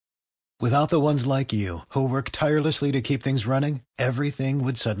Without the ones like you, who work tirelessly to keep things running, everything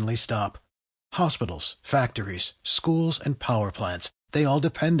would suddenly stop. Hospitals, factories, schools, and power plants, they all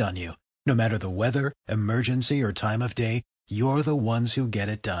depend on you. No matter the weather, emergency, or time of day, you're the ones who get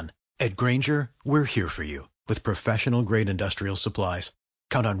it done. At Grainger, we're here for you with professional-grade industrial supplies.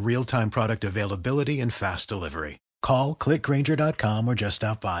 Count on real-time product availability and fast delivery. Call, click Grainger.com, or just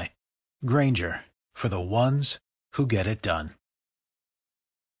stop by. Grainger, for the ones who get it done.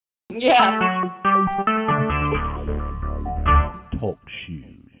 Yeah. Talk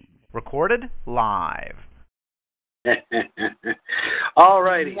shoes. Recorded live. All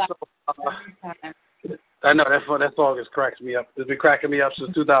righty. So, I know that song has cracked me up. It's been cracking me up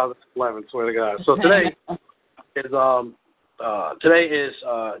since 2011. Swear to God. So today is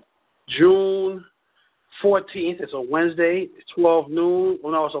June 14th. It's a Wednesday. It's 12 noon.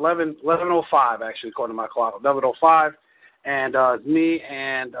 Well, no, it's 11:05 actually, according to my clock. 11:05. And me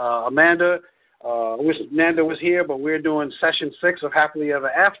and Amanda. I wish Amanda was here, but we're doing session 6 of Happily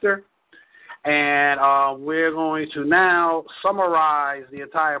Ever After. And we're going to now summarize the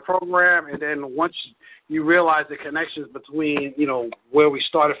entire program. And then once you realize the connections between, where we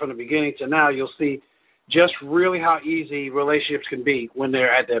started from the beginning to now, you'll see just really how easy relationships can be when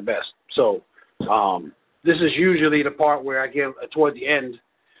they're at their best. So this is usually the part where I get toward the end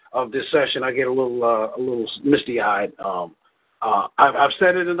of this session, I get a little misty-eyed. I've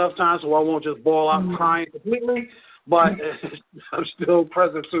said it enough times, so I won't just bawl out crying completely, but I'm still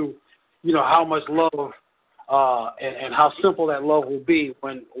present to, how much love and how simple that love will be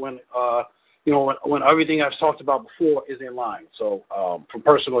when everything I've talked about before is in line. So from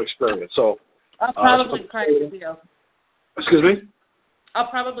personal experience. So I'll probably cry with you. Excuse me? I'll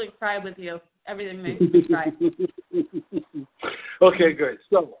probably cry with you. Everything makes me cry. Okay, good.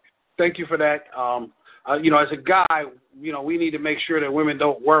 So thank you for that. As a guy, we need to make sure that women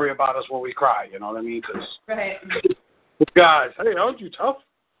don't worry about us when we cry. You know what I mean? Because right. Guys, hey, aren't you tough?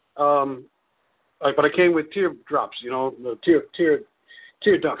 But I came with tear drops. The tear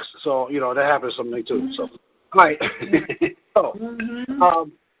ducts. So that happens to me too. So, all right. So,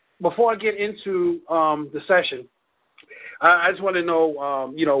 before I get into the session, I just want to know,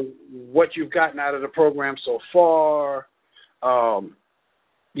 what you've gotten out of the program so far.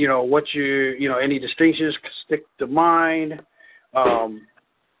 What any distinctions stick to mind. I want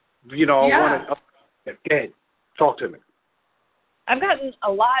to. Go ahead, talk to me. I've gotten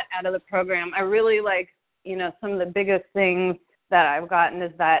a lot out of the program. I really like, some of the biggest things that I've gotten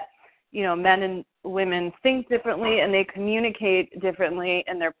is that, men and women think differently and they communicate differently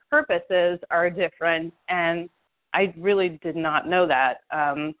and their purposes are different. And I really did not know that.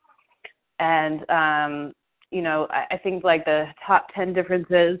 I think like the top 10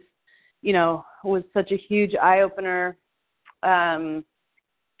 differences, was such a huge eye-opener. Let's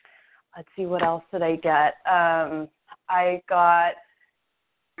see, what else did I get? I got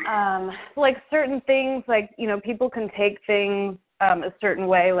like certain things, like, people can take things a certain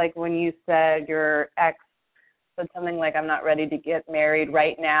way. Like when you said your ex said something like, I'm not ready to get married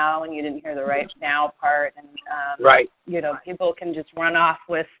right now, and you didn't hear the right now part. And, right. People can just run off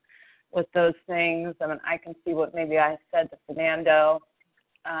with those things. I mean, I can see what maybe I said to Fernando,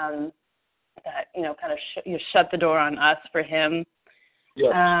 that, kind of you shut the door on us for him.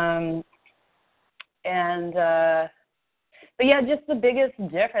 Yes. But yeah, just the biggest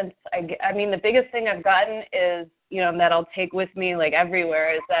difference, I mean, the biggest thing I've gotten is, that I'll take with me, like,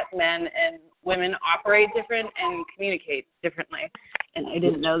 everywhere, is that men and women operate different and communicate differently. And I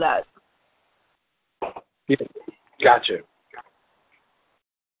didn't know that. Yeah. Gotcha.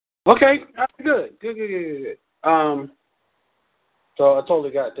 Okay, good. So I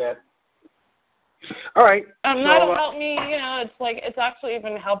totally got that. All right. That'll help me, it's actually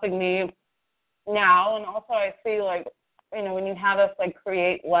even helping me now. And also I see, like, when you have us, like,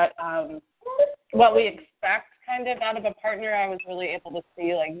 create what we expect kind of out of a partner, I was really able to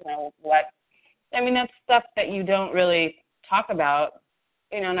see, like, that's stuff that you don't really talk about,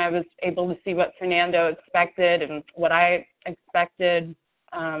 and I was able to see what Fernando expected and what I expected.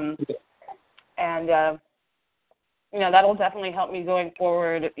 That'll definitely help me going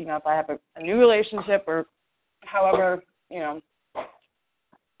forward, if I have a new relationship or however,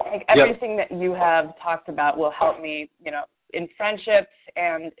 like everything that you have talked about will help me, in friendships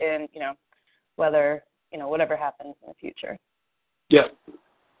and in, whether, whatever happens in the future. Yeah.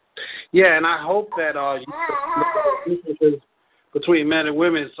 Yeah, and I hope that you differences between men and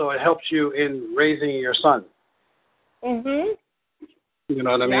women, so it helps you in raising your son. Mhm. You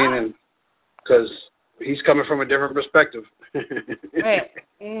know what I mean? And because he's coming from a different perspective. Right.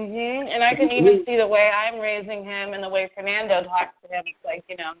 And I can even see the way I'm raising him and the way Fernando talks to him. It's like,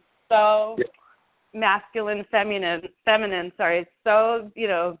 so masculine, feminine. So,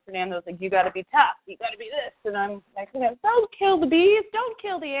 Fernando's like, you got to be tough. You got to be this. And I'm like, don't kill the bees. Don't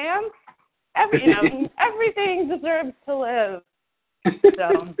kill the ants. Everything deserves to live.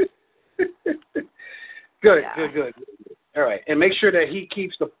 So. Good. All right. And make sure that he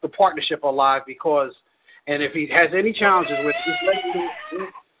keeps the partnership alive because, and if he has any challenges with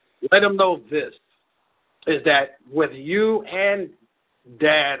it, let him know this, is that with you and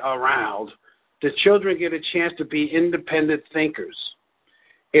Dad around, the children get a chance to be independent thinkers.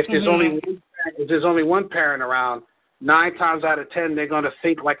 If there's only one parent around, 9 times out of 10 they're going to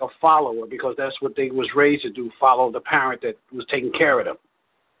think like a follower because that's what they was raised to do, follow the parent that was taking care of them.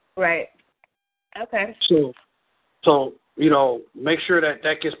 Right. Okay. So make sure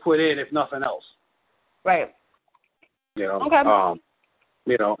that gets put in, if nothing else. Right. Okay.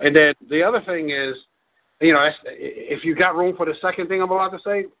 And then the other thing is, if you got room for the second thing I'm about to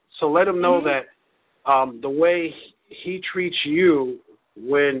say, so let him know that the way he treats you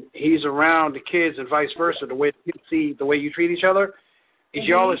when he's around the kids and vice versa, the way kids see the way you treat each other, is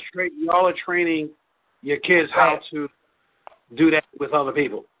y'all are training your kids how to do that with other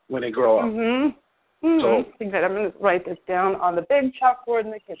people when they grow up. So I think that I'm going to write this down on the big chalkboard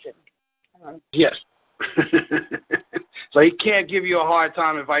in the kitchen. Yes. So he can't give you a hard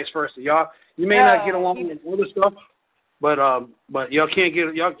time and vice versa. You may not get along with other stuff, but y'all can't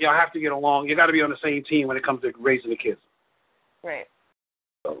y'all have to get along. You got to be on the same team when it comes to raising the kids. Right.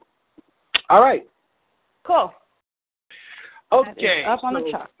 So, all right. Cool. Okay. Up on the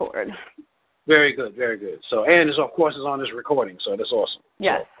chalkboard. Very good. So, and of course is on this recording, so that's awesome.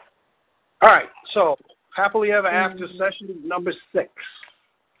 Yes. So, all right. So, happily ever after session number 6.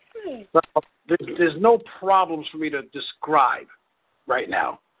 There's no problems for me to describe right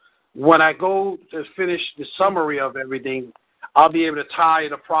now. When I go to finish the summary of everything, I'll be able to tie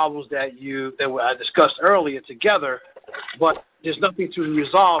the problems that I discussed earlier together, but there's nothing to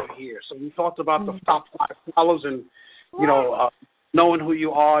resolve here. So we talked about the top 5 problems and, knowing who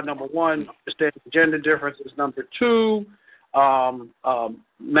you are, number 1, understanding gender differences, number 2,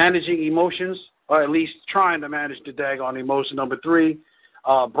 managing emotions, or at least trying to manage the daggone emotion, number 3,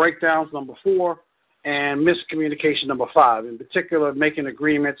 breakdowns, number 4, and miscommunication, number 5. In particular, making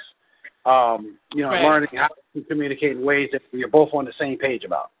agreements, learning how to communicate in ways that you're both on the same page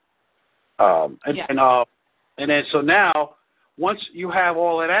about. And then so now, once you have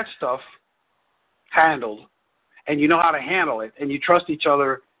all of that stuff handled, and you know how to handle it, and you trust each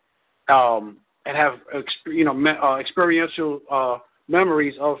other, and have experiential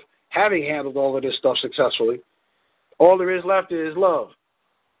memories of having handled all of this stuff successfully, all there is left is love.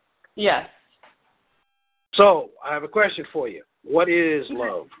 Yes. So, I have a question for you. What is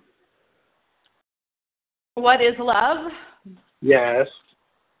love? What is love? Yes.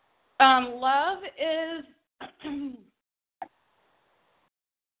 Love is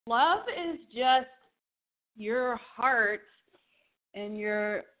just your heart and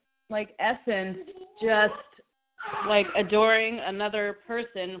your essence just adoring another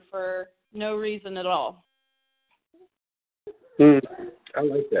person for no reason at all. I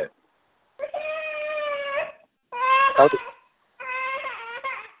like that.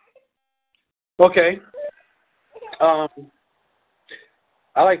 Okay.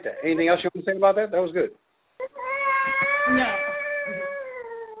 I like that. Anything else you want to say about that? That was good. No.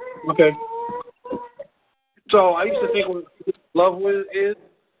 Okay. So I used to think what love is,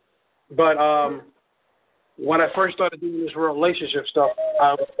 but when I first started doing this relationship stuff,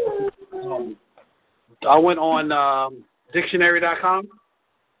 I went on dictionary.com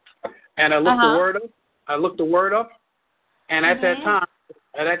and I looked the word up. And at that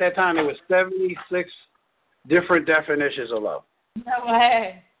time, there was 76 different definitions of love. No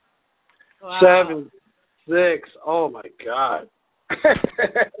way. Wow. 76. Oh my God.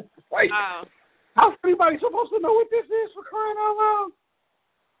 Wow. How's anybody supposed to know what this is, for crying out loud?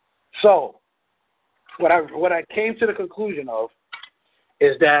 So, what I came to the conclusion of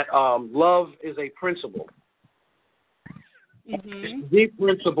is that love is a principle. It's the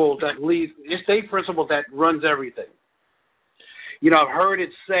principle that leads. It's a principle that runs everything. I've heard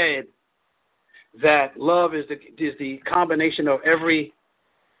it said that love is the combination of every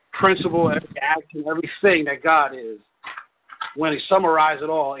principle, every action, everything that God is. When you summarize it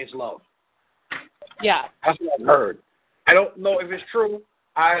all, it's love. Yeah. That's what I've heard. I don't know if it's true.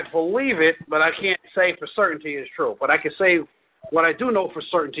 I believe it, but I can't say for certainty it's true. But I can say what I do know for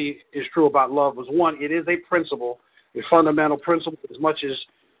certainty is true about love was, 1, it is a principle, a fundamental principle, as much as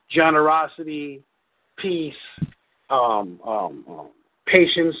generosity, peace,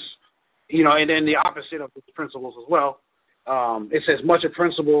 patience, and then the opposite of the principles as well. It's as much a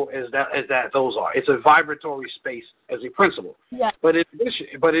principle as that those are. It's a vibratory space as a principle. Yeah. But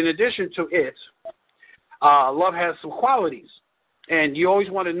in addition to it, love has some qualities, and you always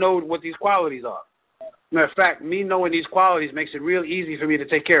want to know what these qualities are. Matter of fact, me knowing these qualities makes it real easy for me to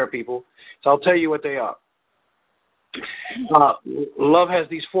take care of people. So I'll tell you what they are. Love has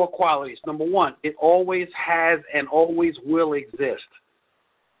these 4 qualities. Number 1, it always has and always will exist.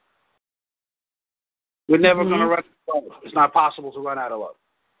 We're never going to run out of love. It's not possible to run out of love.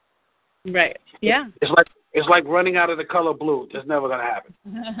 Right. Yeah. It's like running out of the color blue. It's never going to happen.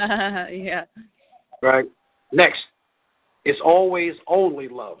 Yeah. Right. Next, it's always only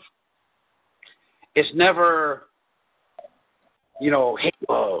love. It's never, hate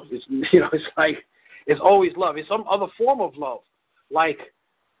love. It's it's like it's always love. It's some other form of love, like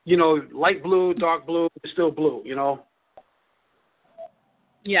light blue, dark blue, it's still blue.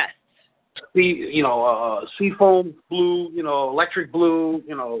 Yes. Seafoam blue, electric blue,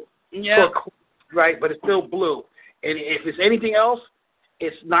 Yeah. right? But it's still blue. And if it's anything else,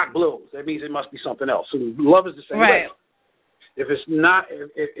 it's not blue. That means it must be something else. So love is the same way. If it's not,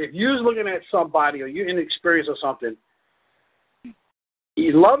 if you're looking at somebody or you're in the experience of something,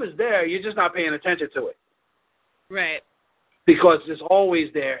 love is there. You're just not paying attention to it. Right. Because it's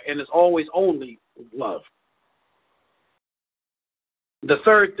always there, and it's always only love. The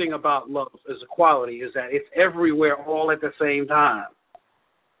third thing about love as a quality is that it's everywhere all at the same time.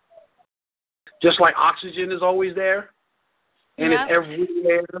 Just like oxygen is always there, and it's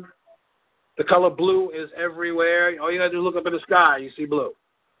everywhere. The color blue is everywhere. All you got to do is look up in the sky, you see blue.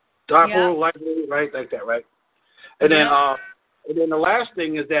 Dark blue, light blue, right, like that, right? And then the last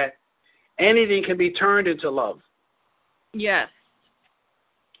thing is that anything can be turned into love. Yes.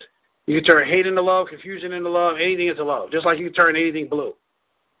 You can turn hate into love, confusion into love, anything into love, just like you can turn anything blue.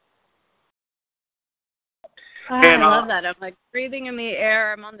 I love that. I'm like breathing in the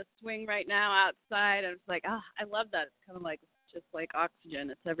air. I'm on the swing right now outside. And it's like, I love that. It's kind of like just like oxygen.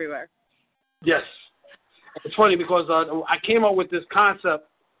 It's everywhere. Yes. It's funny because I came up with this concept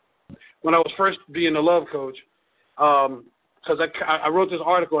when I was first being a love coach. Because I wrote this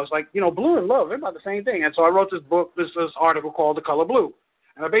article. It's like, blue and love, they're about the same thing. And so I wrote this book, this article called The Color Blue.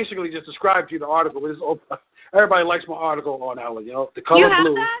 And I basically just described to you the article. Everybody likes my article on that one, The Color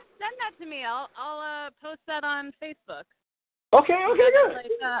Blue. You have that? Send that to me. I'll post that on Facebook. Okay, good.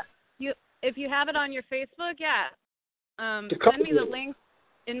 Like, if you have it on your Facebook, send me the link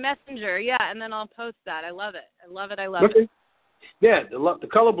in Messenger, and then I'll post that. I love it. Okay. Yeah, the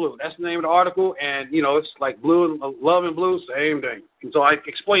Color Blue. That's the name of the article, and it's like blue and love and blue, same thing. And so I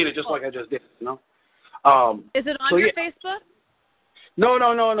explained it just like I just did. Is it on your Facebook? No.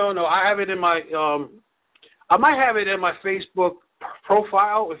 I have it in my. I might have it in my Facebook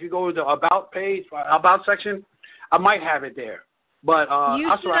profile. If you go to the About page, About section, I might have it there. But I'll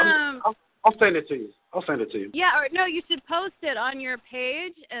send it to you. Yeah, or no, you should post it on your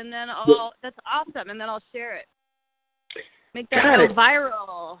page, and then that's awesome, and then I'll share it. Make that go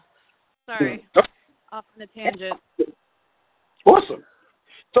viral. Sorry, off on a tangent. Awesome.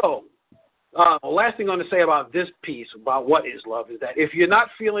 So, last thing I'm going to say about this piece, about what is love, is that if you're not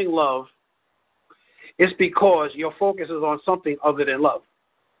feeling love, it's because your focus is on something other than love.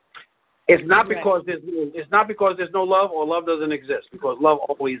 It's not because there's no love or love doesn't exist, because love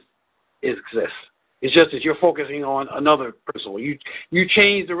always exists. It's just that you're focusing on another principle. You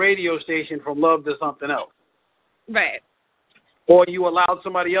change the radio station from love to something else. Right. Or you allowed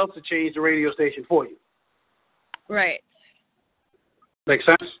somebody else to change the radio station for you. Right. Make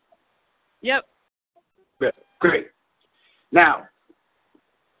sense? Yep. Yeah, great. Now,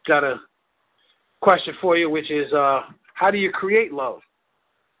 got a question for you, which is, how do you create love?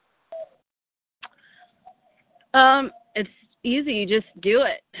 It's easy. You just do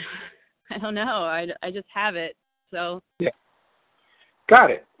it. I don't know. I just have it. So. Yeah.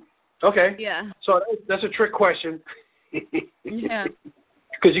 Got it. Okay. Yeah. So that's a trick question. Yeah.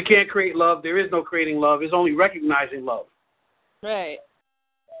 Because you can't create love. There is no creating love. It's only recognizing love. Right.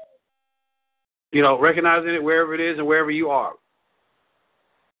 Recognizing it wherever it is and wherever you are.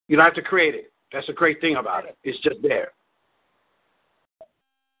 You don't have to create it. That's a great thing about it. It's just there.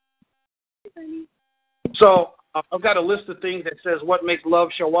 So I've got a list of things that says what makes love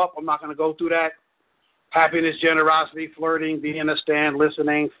show up. I'm not going to go through that. Happiness, generosity, flirting, being a stand,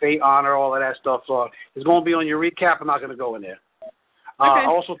 listening, fate, honor, all of that stuff. So it's going to be on your recap. I'm not going to go in there. Okay. I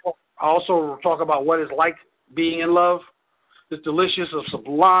also talk about what it's like being in love. It's delicious, it's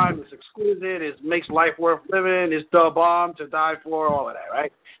sublime, it's exquisite, it makes life worth living, it's the bomb to die for, all of that,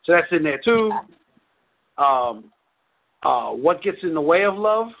 right? So that's in there too. What gets in the way of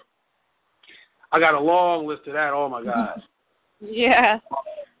love? I got a long list of that. Oh, my God. Yeah.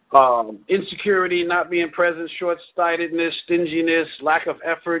 Insecurity, not being present, short-sightedness, stinginess, lack of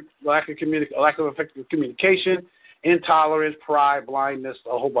effort, lack of effective communication, intolerance, pride, blindness,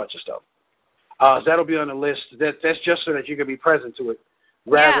 a whole bunch of stuff. So that'll be on the list. That's just so that you can be present to it,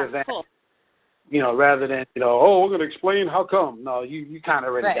 rather than, cool. Rather than, we're going to explain how come. No, you kind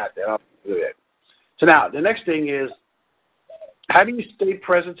of already got that. I'll do that. So now, the next thing is, how do you stay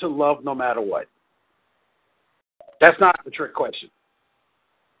present to love no matter what? That's not the trick question.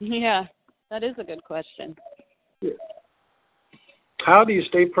 Yeah, that is a good question. Yeah. How do you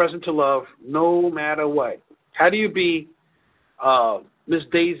stay present to love no matter what? How do you be Miss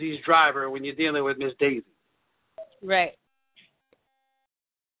Daisy's driver when you're dealing with Miss Daisy? Right.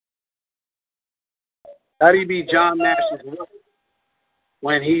 How do you be John Nash's wife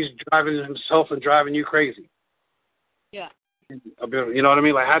when he's driving himself and driving you crazy? Yeah. You know what I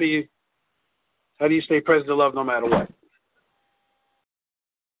mean? Like, how do you stay present to love no matter what?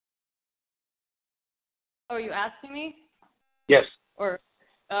 Oh, are you asking me? Yes. I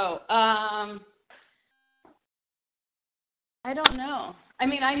don't know. I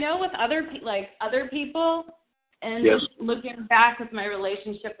mean, I know with other people, and yes. Looking back with my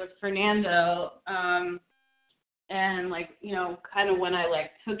relationship with Fernando, and kind of when I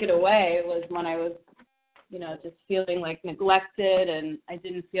took it away was when I was, just feeling neglected, and I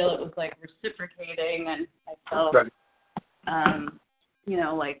didn't feel it was reciprocating, and I felt,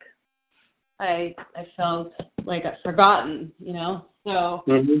 I felt like I've forgotten, so.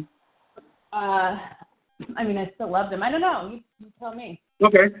 Mm-hmm. I mean, I still love them. I don't know. You tell me.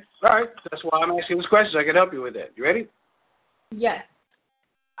 Okay. All right. That's why I'm asking these questions. I can help you with that. You ready? Yes.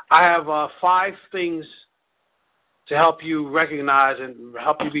 I have 5 things to help you recognize and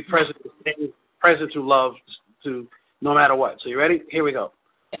help you be present to love to no matter what. So you ready? Here we go.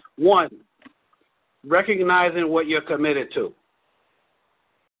 1, recognizing what you're committed to.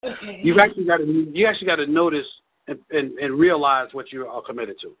 Okay. You actually got to notice and realize what you are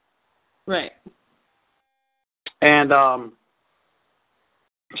committed to. Right. And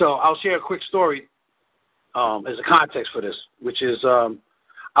so I'll share a quick story as a context for this, which is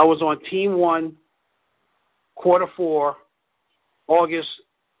I was on Team 1, Quarter 4, August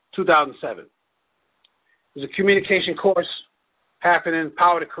 2007. There's a communication course happening,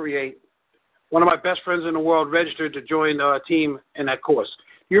 Power to Create. One of my best friends in the world registered to join a team in that course.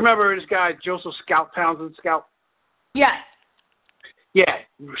 You remember this guy, Joseph Scout Townsend? Scout? Yes. Yeah,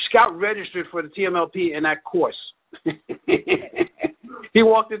 Scout registered for the TMLP in that course. He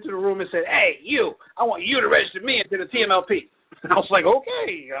walked into the room and said, "Hey, I want you to register me into the TMLP." And I was like,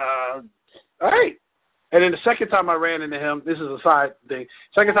 okay, all right. And then the second time I ran into him, this is a side thing.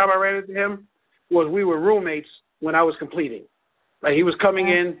 Second time I ran into him was we were roommates when I was completing. Like, he was coming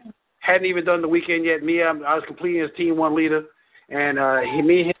in, hadn't even done the weekend yet. I was completing as Team 1 leader. And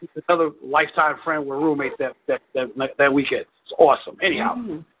me and him, another lifetime friend, were roommates that weekend. It's awesome. Anyhow,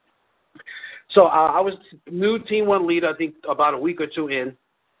 so I was new Team 1 leader, I think about a week or 2 in,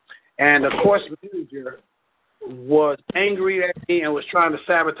 and the course manager was angry at me and was trying to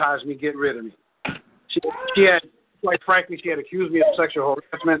sabotage me, get rid of me. She had, quite frankly, she had accused me of sexual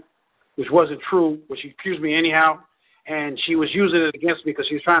harassment, which wasn't true, but she accused me anyhow, and she was using it against me because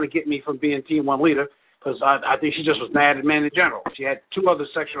she was trying to get me from being Team 1 leader. Because I think she just was mad at men in general. She had 2 other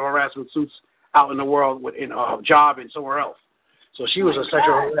sexual harassment suits out in the world in her job and somewhere else. So she was a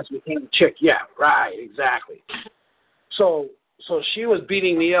sexual harassment chick. Yeah, right, exactly. So she was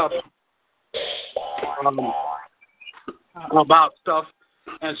beating me up about stuff.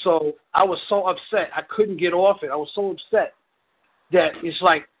 And so I was so upset. I couldn't get off it. I was so upset that it's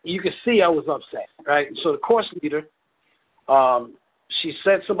like you could see I was upset, right? So the course leader, she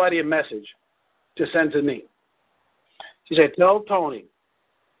sent somebody a message to send to me. She said, "Tell Tony,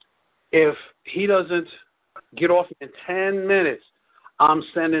 if he doesn't get off in 10 minutes, I'm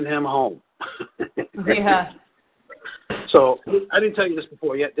sending him home." Yeah. So I didn't tell you this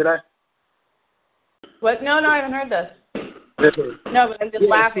before yet, did I? What? No, I haven't heard this. No, but I'm just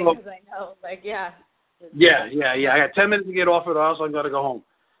laughing because I know, Yeah. I got 10 minutes to get off it, or else I'm going to go home.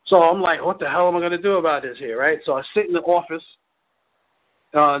 So I'm like, what the hell am I going to do about this here, right? So I sit in the office,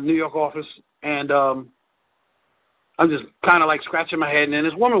 New York office, and I'm just kind of like scratching my head, and then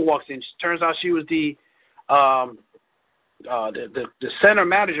this woman walks in. Turns out she was the center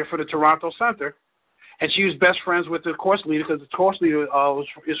manager for the Toronto Center, and she was best friends with the course leader because the course leader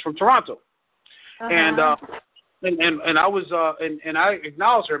is from Toronto. And I was and I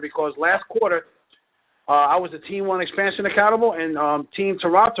acknowledged her because last quarter I was the Team 1 expansion accountable, and Team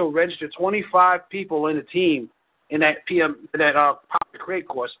Toronto registered 25 people in the team in that Power to Create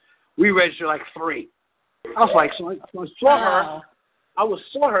course, we registered like 3. I was like, so I saw her. I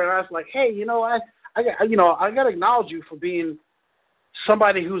saw her, and I was like, hey, I got to acknowledge you for being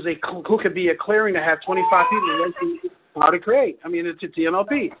somebody who could be a clearing to have 25 people ready Power to Create. I mean, it's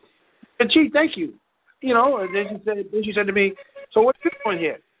TMLP. And gee, thank you. And then she said to me, so what are you doing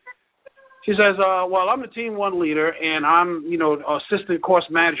here? She says, well, I'm the Team 1 leader, and I'm, assistant course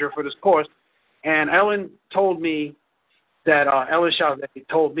manager for this course. And Ellen told me that, Ellen Chauvet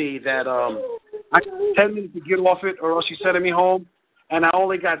told me that I got 10 minutes to get off it, or else she's sending me home, and I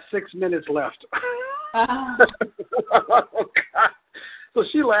only got 6 minutes left. Oh, God. So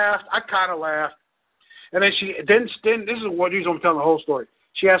she laughed. I kind of laughed. And then this is what I'm telling the whole story.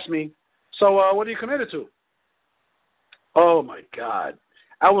 She asked me, so what are you committed to? Oh, my God.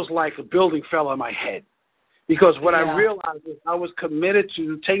 I was like a building fell on my head. Because what I realized is I was committed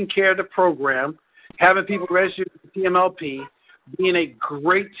to taking care of the program, having people registered with TMLP, being a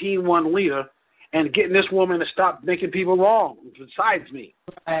great Team 1 leader, and getting this woman to stop making people wrong besides me.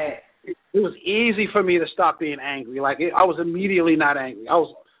 Right. It was easy for me to stop being angry. I was immediately not angry.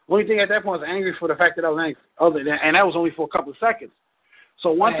 The only thing at that point was angry for the fact that I was angry, and that was only for a couple of seconds.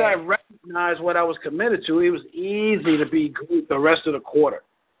 So once I recognized what I was committed to, it was easy to be good the rest of the quarter.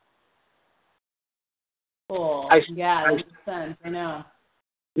 Cool. That makes sense. I know.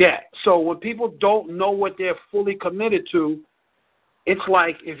 Yeah. So when people don't know what they're fully committed to, it's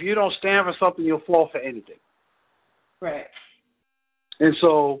like if you don't stand for something, you'll fall for anything. Right. And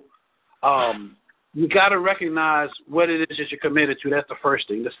so you got to recognize what it is that you're committed to. That's the first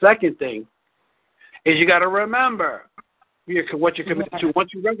thing. The second thing is you got to remember what you're committed to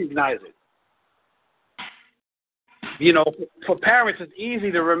once you recognize it. For parents, it's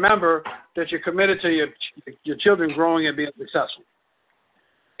easy to remember that you're committed to your children growing and being successful.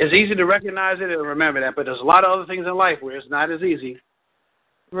 It's easy to recognize it and remember that, but there's a lot of other things in life where it's not as easy.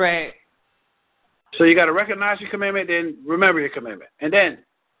 Right. So you got to recognize your commitment and remember your commitment. And then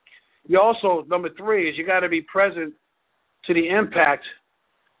you also, number 3, is you got to be present to the impact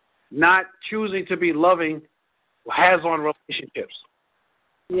not choosing to be loving has on relationships.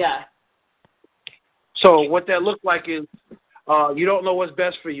 Yeah. So what that looks like is you don't know what's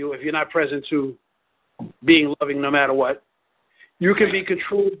best for you if you're not present to being loving no matter what. You can be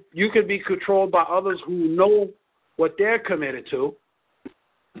controlled. You can be controlled by others who know what they're committed to.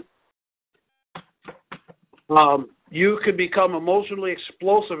 You can become emotionally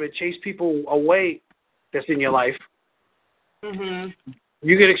explosive and chase people away that's in your life. Mm-hmm.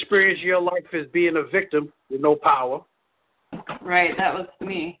 You can experience your life as being a victim with no power. Right, that was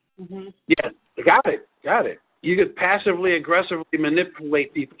me. Mm-hmm. Yeah, got it. You can passively, aggressively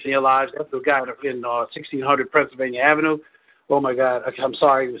manipulate people in your lives. That's the guy in 1600 Pennsylvania Avenue. Oh, my God. I'm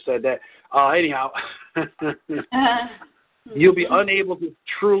sorry you said that. Anyhow, you'll be unable to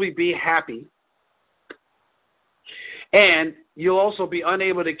truly be happy. And you'll also be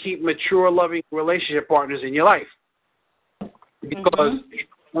unable to keep mature, loving relationship partners in your life. Because,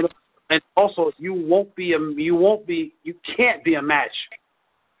 and also, you can't be a match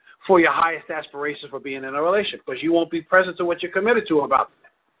for your highest aspirations for being in a relationship because you won't be present to what you're committed to about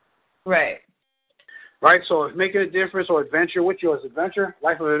that. Right. Right? So if making a difference or adventure, what's yours? Adventure?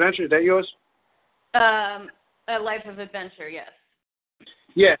 Life of adventure? Is that yours? A life of adventure, yes.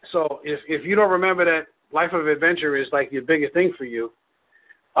 Yeah, so if you don't remember that life of adventure is like your biggest thing for you,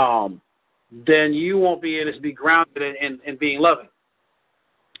 then you won't be able to be grounded in being loving.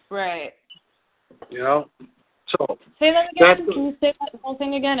 Right. So say that again. Can you say that whole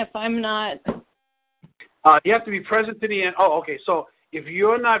thing again? If I'm not, you have to be present to the end. Oh, okay. So if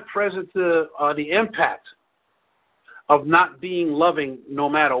you're not present to the impact of not being loving, no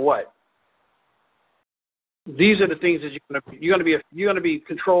matter what, these are the things that you're going to be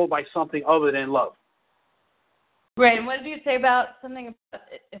controlled by something other than love. Right. And what did you say about something?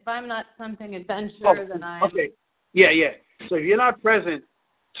 If I'm not something adventure, then I'm. Okay. Yeah. So if you're not present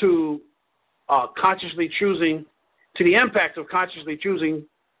to consciously choosing, to the impact of consciously choosing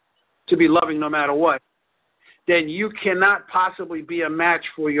to be loving no matter what, then you cannot possibly be a match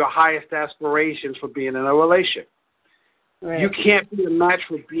for your highest aspirations for being in a relationship. Right. You can't be a match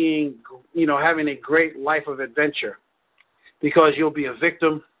for being, having a great life of adventure because you'll be a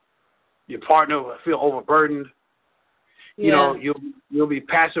victim. Your partner will feel overburdened. Yeah. You'll be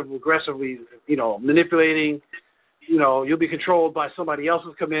passive aggressively, manipulating. You'll be controlled by somebody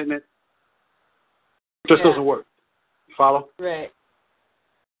else's commitment. It just doesn't work. Follow? Right.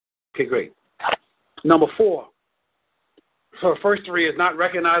 Okay, great. Number 4. So the first 3 is not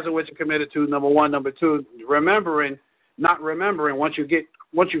recognizing what you're committed to. Number 1. Number 2, not remembering once you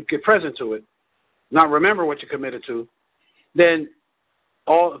get present to it. not remember what you're committed to, then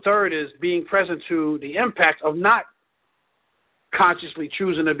third is being present to the impact of not consciously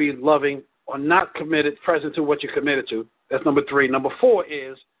choosing to be loving or not present to what you're committed to. That's number 3. Number 4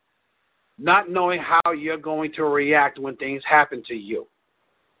 is not knowing how you're going to react when things happen to you.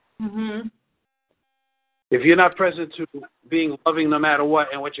 Mm-hmm. If you're not present to being loving no matter what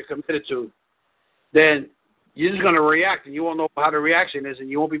and what you're committed to, then you're just going to react, and you won't know how the reaction is, and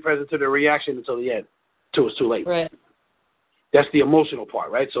you won't be present to the reaction until the end, till it's too late. Right. That's the emotional part,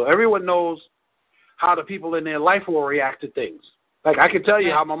 right? So everyone knows how the people in their life will react to things. Like I can tell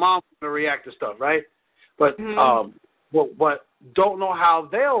you how my mom's going to react to stuff, right? But but don't know how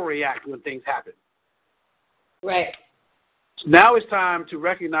they'll react when things happen. Right. So now it's time to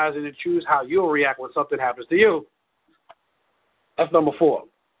recognize and to choose how you'll react when something happens to you. That's number 4.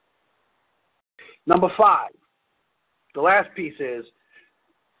 Number 5, the last piece is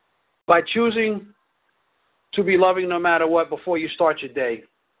by choosing to be loving no matter what before you start your day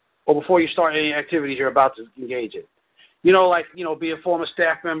or before you start any activities you're about to engage in. You know, like, you know, being former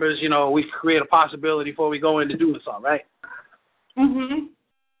staff members, you know, we create a possibility before we go into doing something, right? Mm-hmm.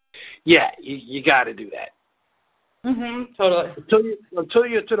 Yeah, you got to do that. Mm-hmm. Totally. Until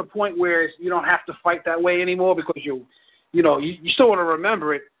you're to the point where you don't have to fight that way anymore because you still want to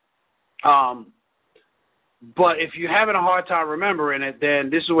remember it. But if you're having a hard time remembering it,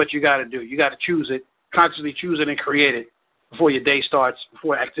 then this is what you got to do. You got to choose it, consciously choose it and create it before your day starts,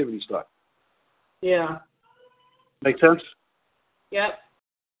 before activities start. Yeah. Make sense? Yep.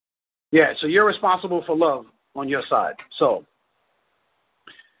 Yeah, so you're responsible for love on your side. So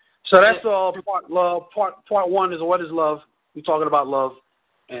that's all part love. Part 1 is what is love. We're talking about love,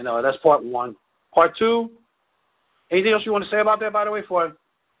 and that's part 1. Part 2, anything else you want to say about that, by the way, before I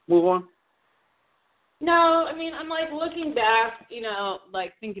move on? No, I mean, I'm like looking back, you know,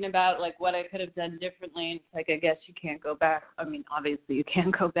 like thinking about like what I could have done differently. And it's like, I guess you can't go back. I mean, obviously you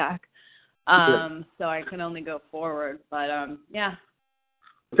can't go back. So I can only go forward, but yeah.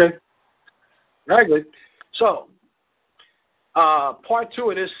 Okay. Very good. So, part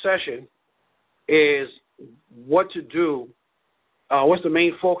 2 of this session is what to do. What's the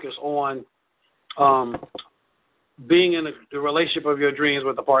main focus on being in the relationship of your dreams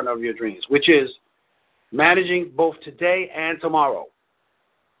with the partner of your dreams, which is managing both today and tomorrow.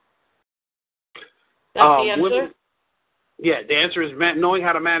 That's the answer? Yeah, the answer is knowing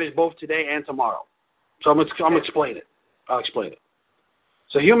how to manage both today and tomorrow. So I'm going to explain it. I'll explain it.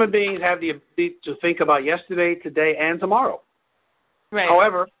 So human beings have the ability to think about yesterday, today, and tomorrow. Right.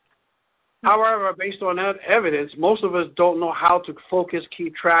 However, based on that evidence, most of us don't know how to focus,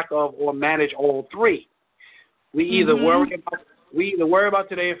 keep track of, or manage all 3. We either worry about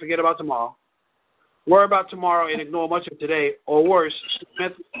today and forget about tomorrow, worry about tomorrow and ignore much of today, or worse,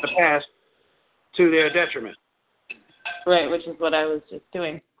 cement the past to their detriment. Right, which is what I was just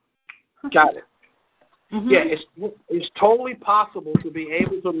doing. Got it. Mm-hmm. Yeah, it's totally possible to be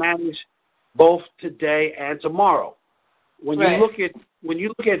able to manage both today and tomorrow. When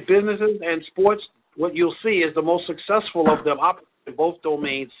you look at businesses and sports, what you'll see is the most successful of them operate in both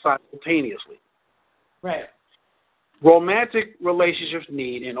domains simultaneously. Right. Romantic relationships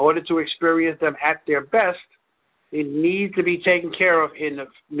need, in order to experience them at their best, they need to be taken care of in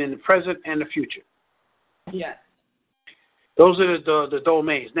the present and the future. Yes. Those are the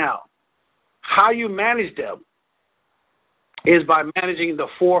domains. Now, how you manage them is by managing the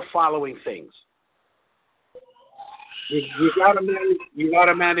 4 following things. You gotta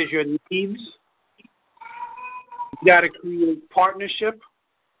manage your needs. You gotta create partnership.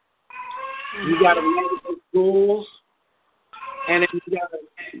 You gotta manage your goals, and then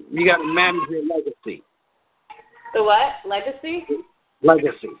you gotta manage your legacy. The what? Legacy?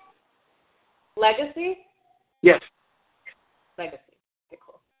 Legacy. Legacy? Yes. Legacy. Okay,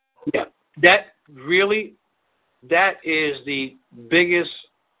 cool. Yeah. That is the biggest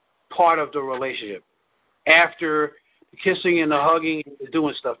part of the relationship. After the kissing and the hugging and the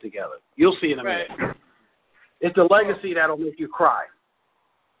doing stuff together. You'll see in a minute. It's the legacy that'll make you cry.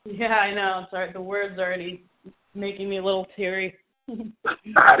 Yeah, I know. Sorry, the words are already making me a little teary.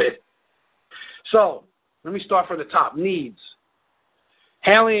 Got it. So, let me start from the top. Needs.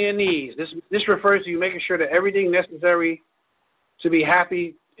 Handling your needs. This refers to you making sure that everything necessary to be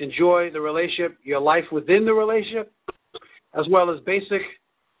happy, enjoy the relationship, your life within the relationship, as well as basic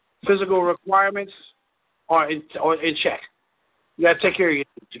physical requirements are in check. You got to take care of your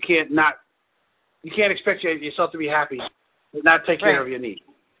needs. You can't expect yourself to be happy and not take care of your needs.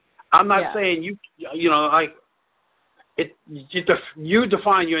 I'm not saying you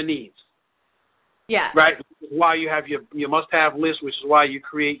define your needs. Yeah. Right? Which is why you have your must-have list, which is why you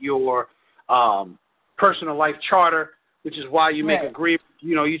create your personal life charter, which is why you make agreements.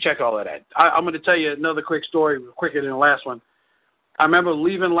 You know, you check all of that. I'm going to tell you another quick story, quicker than the last one. I remember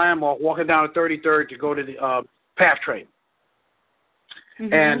leaving Landmark, walking down the 33rd to go to the PATH train.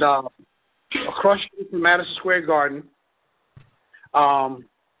 Mm-hmm. And across the street from Madison Square Garden, on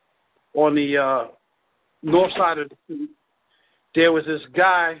the north side of the street, there was this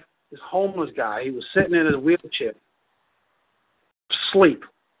guy, this homeless guy. He was sitting in his wheelchair, asleep.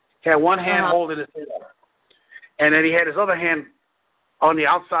 He had one hand holding his head up, and then he had his other hand on the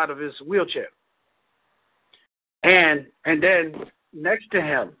outside of his wheelchair. And then next to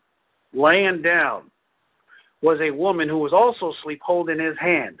him, laying down, was a woman who was also asleep, holding his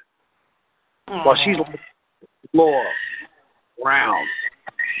hand while she's on the floor, round.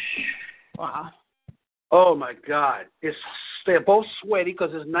 Wow. Oh my God! They're both sweaty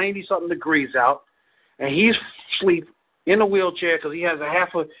because it's 90-something degrees out, and he's asleep in a wheelchair because he had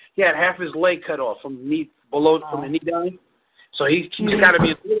half his leg cut off from the knee from the knee down, so he's got to be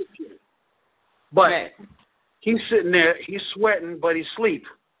in a wheelchair. But he's sitting there, he's sweating, but he's asleep,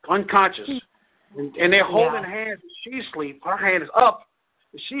 unconscious, and they're holding hands. She's asleep, her hand is up,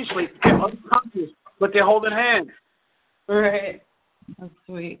 and she's asleep, they're unconscious, but they're holding hands. Right. That's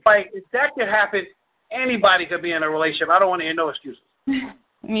sweet. Like if that could happen, anybody could be in a relationship. I don't want to hear no excuses.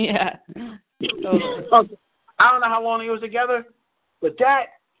 Yeah. Totally. I don't know how long they was together, but that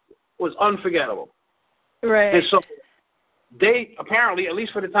was unforgettable. Right. And so they apparently, at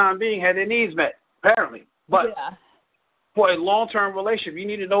least for the time being, had their needs met. Apparently, but for a long-term relationship, you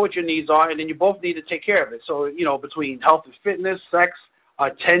need to know what your needs are, and then you both need to take care of it. So between health and fitness, sex,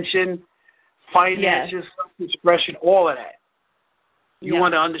 attention, finances, self-expression, all of that. You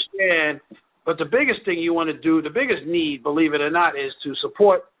want to understand, but the biggest thing you want to do, the biggest need, believe it or not, is to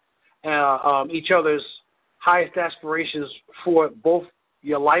support each other's highest aspirations for both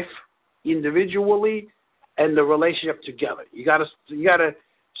your life individually and the relationship together. You got to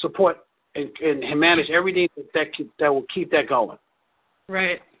support and manage everything that will keep that going.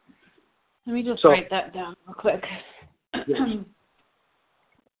 Right. Let me just write that down real quick. Yes.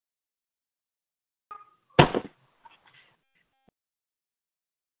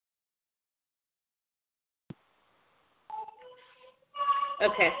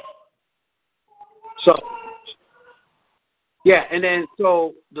 Okay. So, and then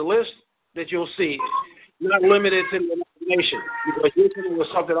the list that you'll see, you're not limited to the imagination, because this was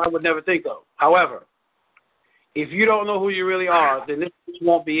something I would never think of. However, if you don't know who you really are, then this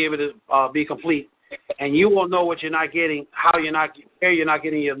won't be able to be complete, and you won't know what you're not getting, where you're not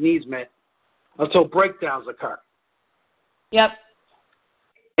getting your needs met, until breakdowns occur. Yep.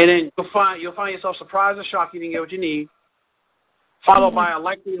 And then you'll find yourself surprised or shocked you didn't get what you need, followed by a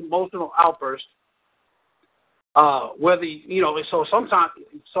likely emotional outburst. So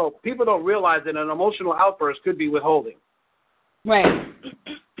people don't realize that an emotional outburst could be withholding. Right.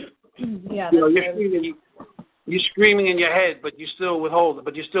 You're screaming in your head, but you're still withholding,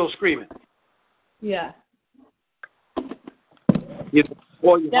 but you're still screaming. Yeah.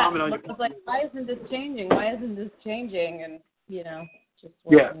 Or you're vomiting on your. It's like, why isn't this changing? Why isn't this changing? And just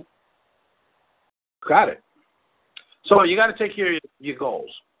wasn't. Yeah. Got it. So you got to take care of your goals.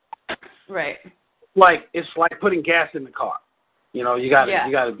 Right. It's like putting gas in the car. You got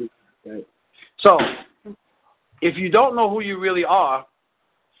to do it. So if you don't know who you really are,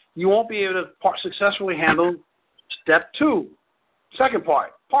 you won't be able to successfully handle step 2, second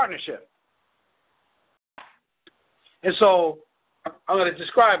part, partnership. And so I'm going to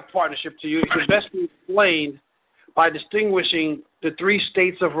describe partnership to you. It can best be explained by distinguishing the 3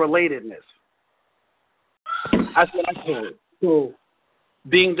 states of relatedness. That's what I call it. So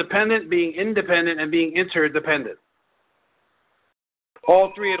being dependent, being independent, and being interdependent.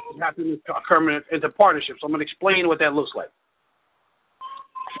 All 3 of those have to occur into partnerships. So I'm going to explain what that looks like.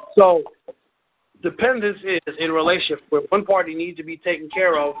 So dependence is in a relationship where one party needs to be taken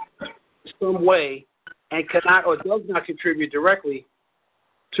care of some way and cannot or does not contribute directly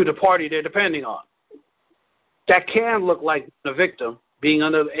to the party they're depending on. That can look like the victim being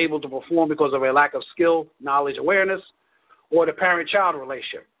unable to perform because of a lack of skill, knowledge, awareness, or the parent-child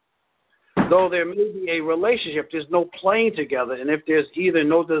relationship. Though there may be a relationship, there's no playing together, and if there's either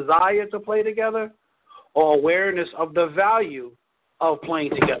no desire to play together or awareness of the value of playing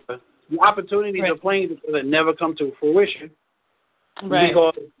together, the opportunities of playing together never come to fruition. Right.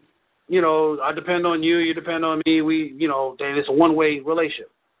 Because, I depend on you, you depend on me, it's a one-way relationship.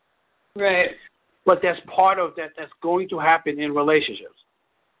 Right. But that's part of that. That's going to happen in relationships.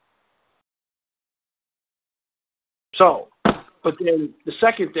 So, but then the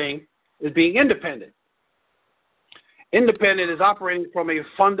second thing is being independent. Independent is operating from a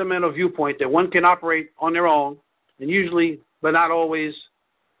fundamental viewpoint that one can operate on their own, and usually, but not always,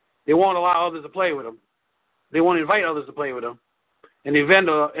 they won't allow others to play with them. They won't invite others to play with them, and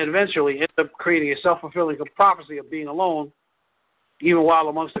eventually end up creating a self-fulfilling prophecy of being alone, even while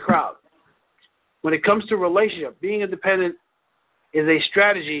amongst the crowd. When it comes to relationship, being independent is a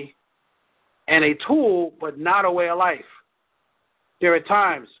strategy and a tool, but not a way of life. There are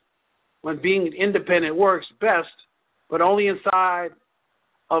times when being independent works best, but only inside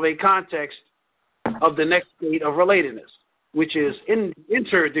of a context of the next state of relatedness, which is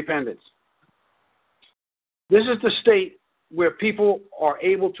interdependence. This is the state where people are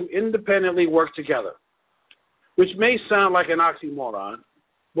able to independently work together, which may sound like an oxymoron,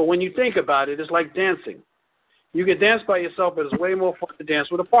 but when you think about it, it's like dancing. You can dance by yourself, but it's way more fun to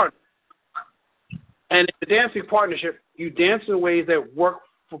dance with a partner. And in a dancing partnership, you dance in ways that work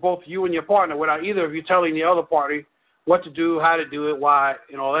for both you and your partner without either of you telling the other party what to do, how to do it, why,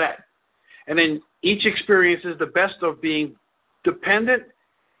 and all of that. And then each experience is the best of being dependent,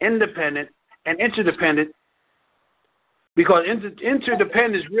 independent, and interdependent, because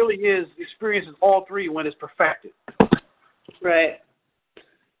interdependence really is experiences all three when it's perfected. Right.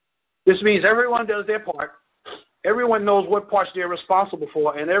 This means everyone does their part, everyone knows what parts they're responsible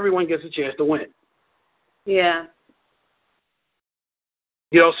for, and everyone gets a chance to win. Yeah.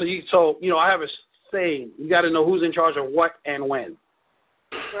 So I have a saying, you got to know who's in charge of what and when.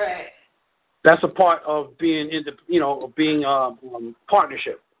 Right. That's a part of being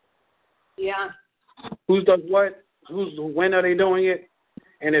partnership. Yeah. Who does what? When are they doing it?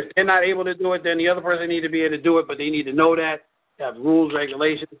 And if they're not able to do it, then the other person need to be able to do it, but they need to know that, have rules,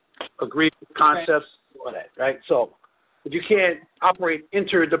 regulations, agreements, concepts, all that, right? So, but you can't operate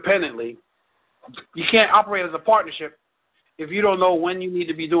interdependently. You can't operate as a partnership if you don't know when you need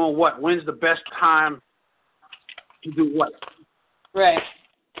to be doing what. When's the best time to do what? Right.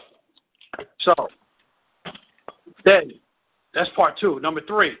 So, then, that's part two. Number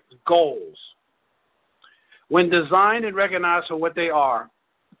 3, goals. When designed and recognized for what they are,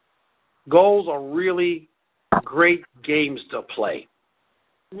 goals are really great games to play.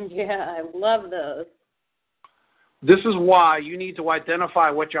 Yeah, I love those. This is why you need to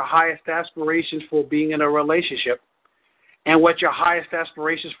identify what your highest aspirations for being in a relationship and what your highest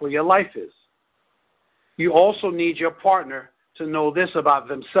aspirations for your life is. You also need your partner to know this about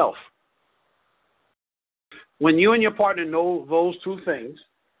themselves. When you and your partner know those two things,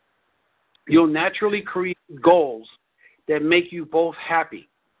 you'll naturally create goals that make you both happy,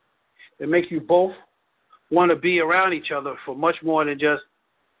 that make you both want to be around each other for much more than just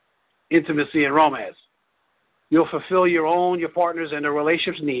intimacy and romance. You'll fulfill your partner's and the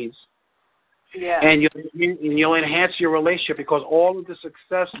relationship's needs. Yeah. And you'll enhance your relationship because all of the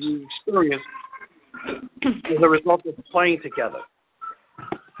success you experience is a result of playing together.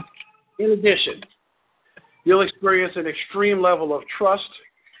 In addition, you'll experience an extreme level of trust,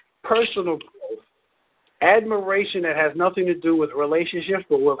 personal growth, admiration that has nothing to do with relationships,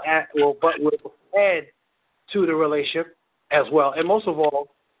 but will add to the relationship as well. And most of all,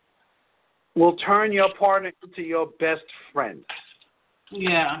 will turn your partner into your best friend.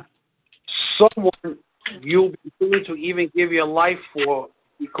 Yeah. Someone you'll be willing to even give your life for,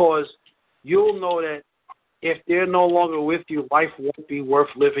 because you'll know that if they're no longer with you, life won't be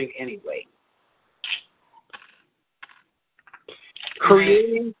worth living anyway.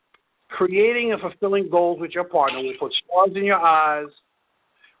 Creating and fulfilling goals with your partner will put stars in your eyes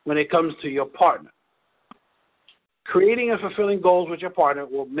when it comes to your partner. Creating and fulfilling goals with your partner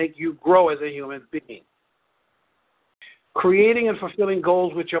will make you grow as a human being. Creating and fulfilling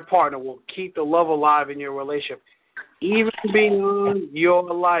goals with your partner will keep the love alive in your relationship, even beyond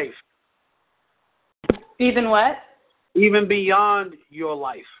your life. Even what? Even beyond your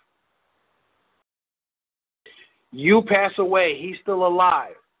life. You pass away, he's still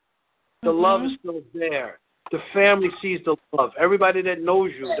alive. The love is still there. The family sees the love. Everybody that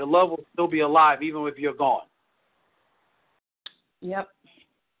knows you, the love will still be alive even if you're gone. Yep.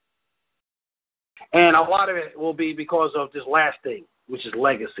 And a lot of it will be because of this last thing, which is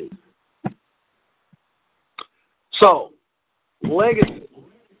legacy. So, legacy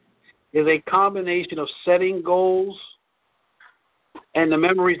is a combination of setting goals and the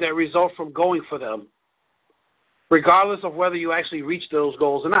memories that result from going for them, regardless of whether you actually reach those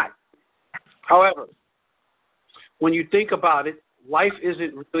goals or not. However, when you think about it, life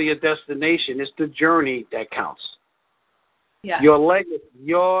isn't really a destination. It's the journey that counts. Yeah. Your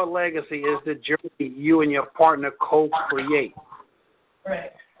legacy is the journey you and your partner co-create.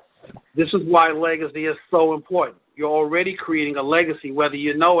 Right. This is why legacy is so important. You're already creating a legacy whether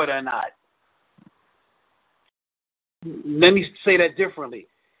you know it or not. Let me say that differently.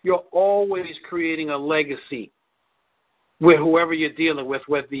 You're always creating a legacy with whoever you're dealing with,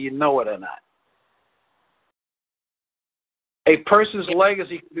 whether you know it or not. A person's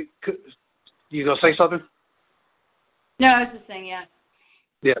legacy could you going to say something? No, I was just saying, yeah.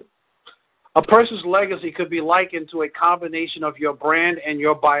 Yeah. A person's legacy could be likened to a combination of your brand and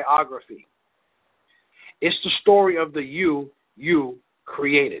your biography. It's the story of the you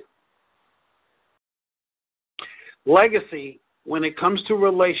created. Legacy, when it comes to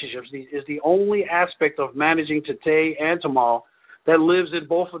relationships, is the only aspect of managing today and tomorrow that lives in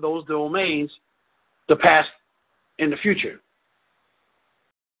both of those domains, the past and the future.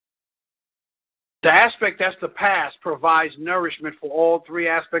 The aspect that's the past provides nourishment for all three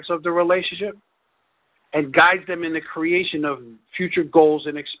aspects of the relationship and guides them in the creation of future goals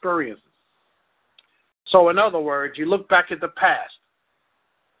and experiences. So in other words, you look back at the past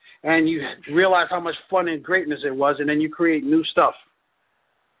and you realize how much fun and greatness it was, and then you create new stuff.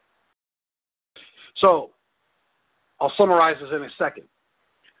 So I'll summarize this in a second.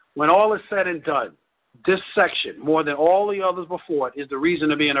 When all is said and done, this section, more than all the others before it, is the reason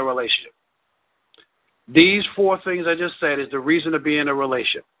to be in a relationship. These four things I just said is the reason to be in a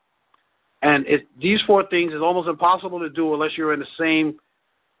relationship. And these four things is almost impossible to do unless you're in the same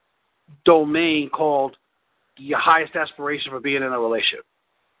domain called your highest aspiration for being in a relationship.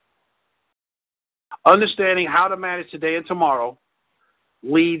 Understanding how to manage today and tomorrow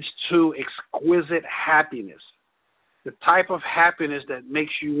leads to exquisite happiness. The type of happiness that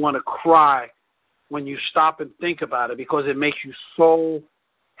makes you want to cry when you stop and think about it because it makes you so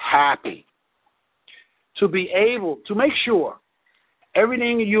happy. To be able to make sure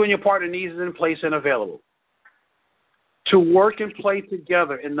everything you and your partner needs is in place and available. To work and play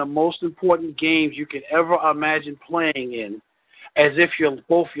together in the most important games you can ever imagine playing in, as if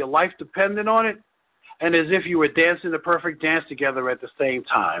both your life depended on it, and as if you were dancing the perfect dance together at the same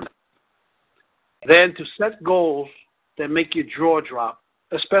time. Then to set goals that make your jaw drop,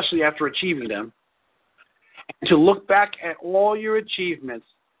 especially after achieving them, and to look back at all your achievements,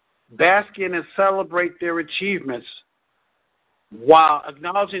 bask in and celebrate their achievements while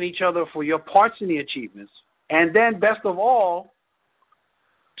acknowledging each other for your parts in the achievements. And then, best of all,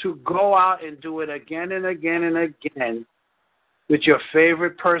 to go out and do it again and again and again with your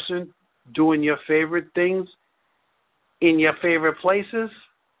favorite person, doing your favorite things in your favorite places.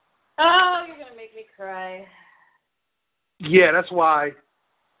 Oh, you're going to make me cry. Yeah, that's why.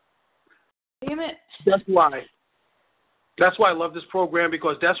 Damn it. That's why I love this program,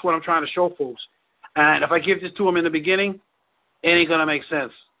 because that's what I'm trying to show folks. And if I give this to them in the beginning, it ain't going to make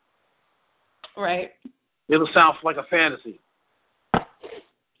sense. Right. It'll sound like a fantasy.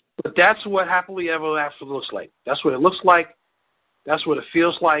 But that's what happily ever after looks like. That's what it looks like. That's what it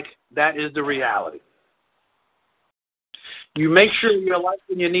feels like. That is the reality. You make sure your life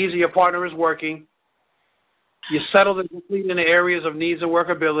and your needs of your partner is working. You settle and complete in the areas of needs and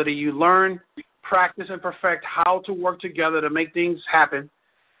workability. You learn, practice, and perfect how to work together to make things happen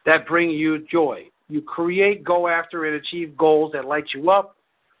that bring you joy. You create, go after, and achieve goals that light you up.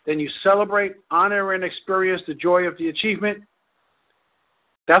 Then you celebrate, honor, and experience the joy of the achievement.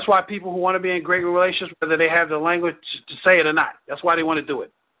 That's why people who want to be in great relationships, whether they have the language to say it or not, that's why they want to do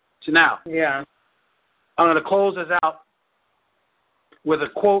it. So now, Yeah. I'm going to close this out with a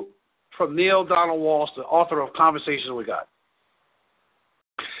quote from Neil Donald Walsh, the author of Conversations with God.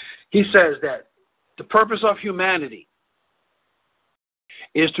 He says that the purpose of humanity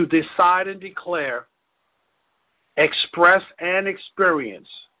is to decide and declare, express and experience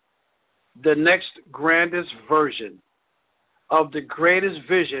the next grandest version of the greatest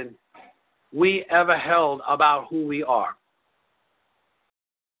vision we ever held about who we are.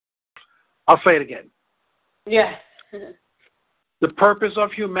 I'll say it again. Yes. The purpose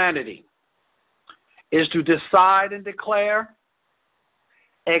of humanity is to decide and declare,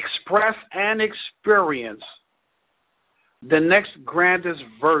 express and experience the next grandest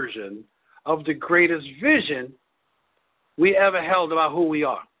version of the greatest vision we ever held about who we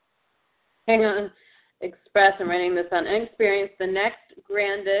are. Hang on. Express, I'm writing this down, and experience the next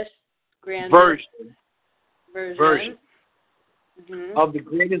grandest version mm-hmm. of the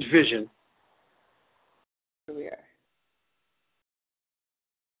greatest vision. Who we are.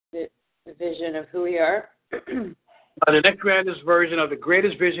 The vision of who we are. The next grandest version of the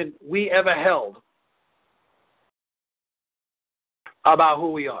greatest vision we ever held about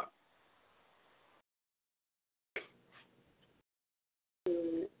who we are.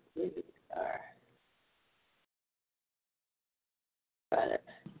 Who we are. Got it.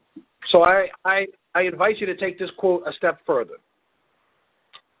 So I invite you to take this quote a step further.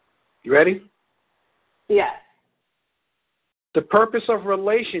 You ready? Yes. The purpose of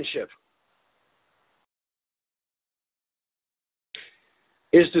relationship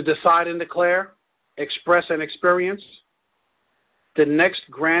is to decide and declare, express and experience the next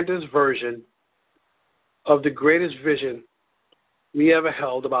grandest version of the greatest vision we ever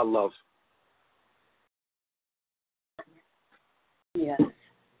held about love. Yes.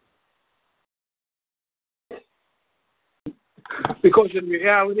 Because in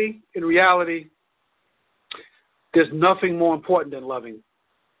reality, there's nothing more important than loving.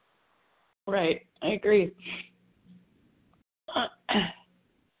 Right. I agree.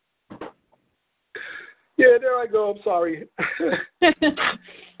 Yeah, there I go. I'm sorry.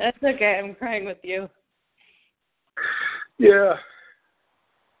 That's okay. I'm crying with you. Yeah.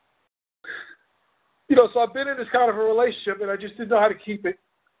 So I've been in this kind of a relationship, and I just didn't know how to keep it.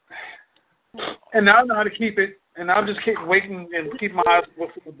 And now I know how to keep it, and I'm just keep waiting and keep my eyes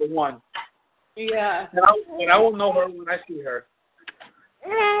open for the one. Yeah. And I will know her when I see her.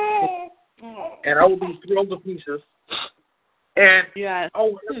 And I will be thrilled to pieces. And yeah. I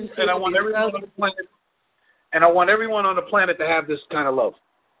want everyone on the planet. And I want everyone on the planet to have this kind of love.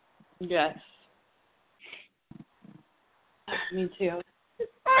 Yes. Me too.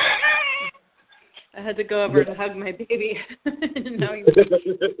 I had to go over and hug my baby. Now he's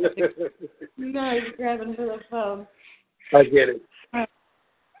grabbing for the phone. I get it.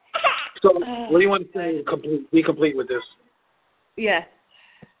 So, what do you want to say? Be complete with this. Yes.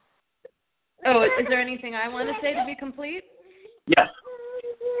 Oh, is there anything I want to say to be complete? Yes.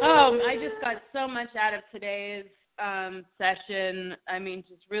 Oh, I just got so much out of today's session. I mean,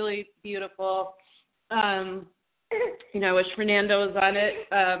 just really beautiful. I wish Fernando was on it,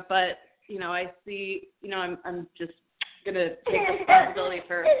 but I see. I'm just gonna take responsibility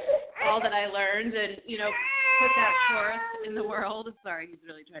for all that I learned, and put that forth in the world. Sorry, he's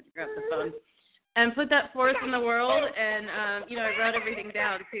really trying to grab the phone. And put that forth in the world, and I wrote everything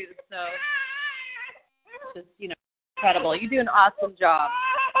down too. So, just incredible. You do an awesome job.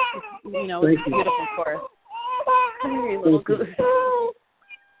 It's a beautiful course. Come here, you little goose.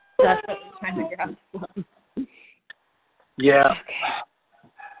 That's what I'm trying to grab the phone. Yeah.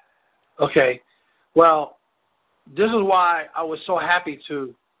 Okay. Well, this is why I was so happy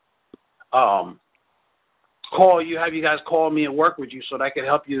to call you, have you guys call me and work with you so that I could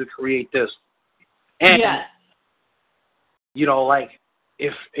help you to create this. And, yes.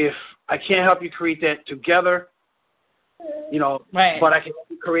 If I can't help you create that together, right. but I can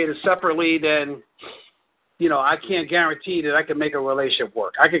create it separately, then, I can't guarantee that I can make a relationship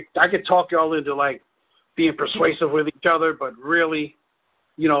work. I could talk y'all into, being persuasive with each other, but really,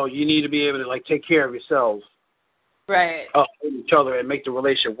 you need to be able to, take care of yourselves. Right. With each other and make the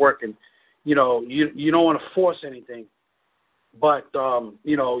relationship work. And, you don't want to force anything, but,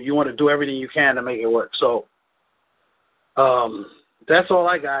 you want to do everything you can to make it work. So, that's all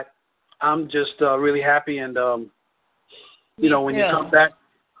I got. I'm just really happy. And, when you come back,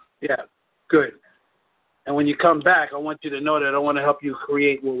 yeah, good. And when you come back, I want you to know that I want to help you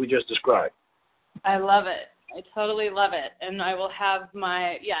create what we just described. I love it. I totally love it. And I will have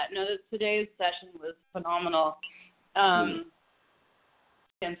today's session was phenomenal. And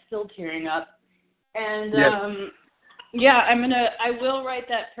still tearing up. And, I will write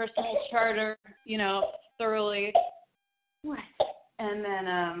that personal charter, thoroughly. What? And then,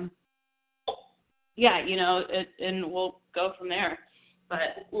 and we'll go from there.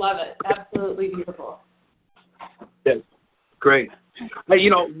 But love it. Absolutely beautiful. Yeah, great. Hey,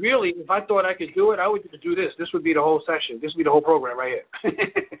 really, if I thought I could do it, I would just do this. This would be the whole session. This would be the whole program right here.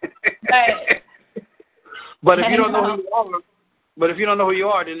 Right. But if you don't know who you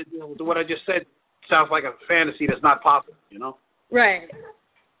are, then what I just said sounds like a fantasy that's not possible, Right.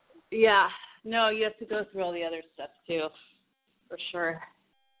 Yeah. No, you have to go through all the other steps too, for sure.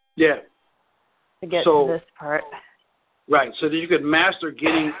 Yeah. To get to this part. Right. So that you could master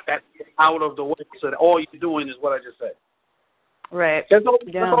getting that out of the way, so that all you're doing is what I just said. Right. That's all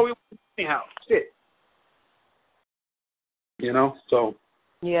we want anyhow. Shit. So.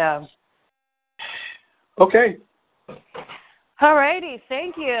 Yeah. Okay. All righty.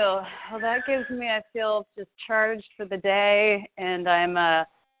 Thank you. Well, that gives me, I feel just charged for the day, and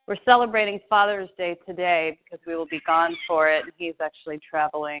we're celebrating Father's Day today because we will be gone for it. He's actually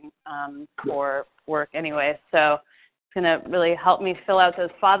traveling for work anyway, so it's going to really help me fill out those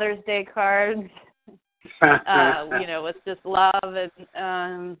Father's Day cards. With just love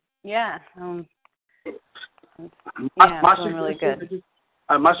and my feeling really good.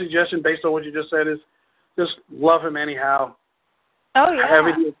 My suggestion, based on what you just said, is just love him anyhow. Oh yeah,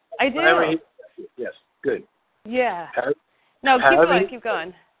 I do. Yes, good. Yeah. No, keep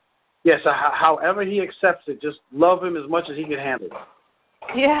going. Yes, however he accepts it, just love him as much as he can handle it.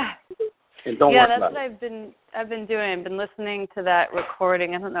 Yeah. And don't yeah, worry that's about what I've been doing. I've been listening to that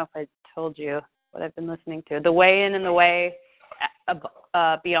recording. I don't know if I told you what I've been listening to. The Way In and the Way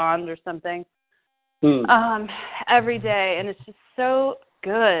Beyond or something. Every day, and it's just so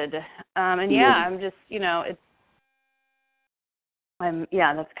good. And yeah, I'm just,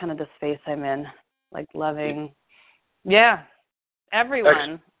 that's kind of the space I'm in, like loving,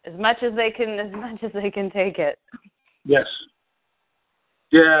 everyone as much as they can take it. Yes.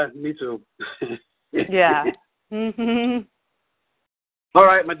 Yeah, me too. Yeah. Mhm. All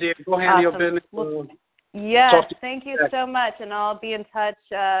right, my dear, go handle your business. Well, yes, thank you so much, and I'll be in touch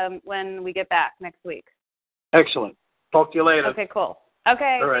when we get back next week. Excellent. Talk to you later. Okay, cool.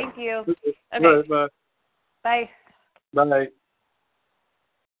 Okay, right. Thank you. Okay. Okay. Bye. Bye. Bye.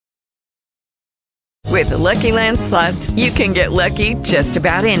 With the Lucky Land Slots, you can get lucky just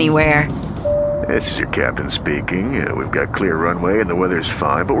about anywhere. This is your captain speaking. We've got clear runway and the weather's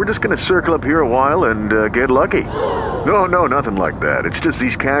fine, but we're just going to circle up here a while and get lucky. No, nothing like that. It's just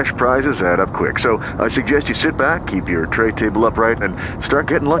these cash prizes add up quick. So I suggest you sit back, keep your tray table upright, and start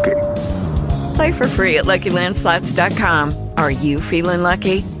getting lucky. Play for free at LuckyLandSlots.com. Are you feeling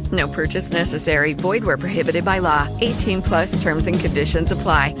lucky? No purchase necessary. Void where prohibited by law. 18+ terms and conditions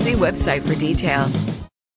apply. See website for details.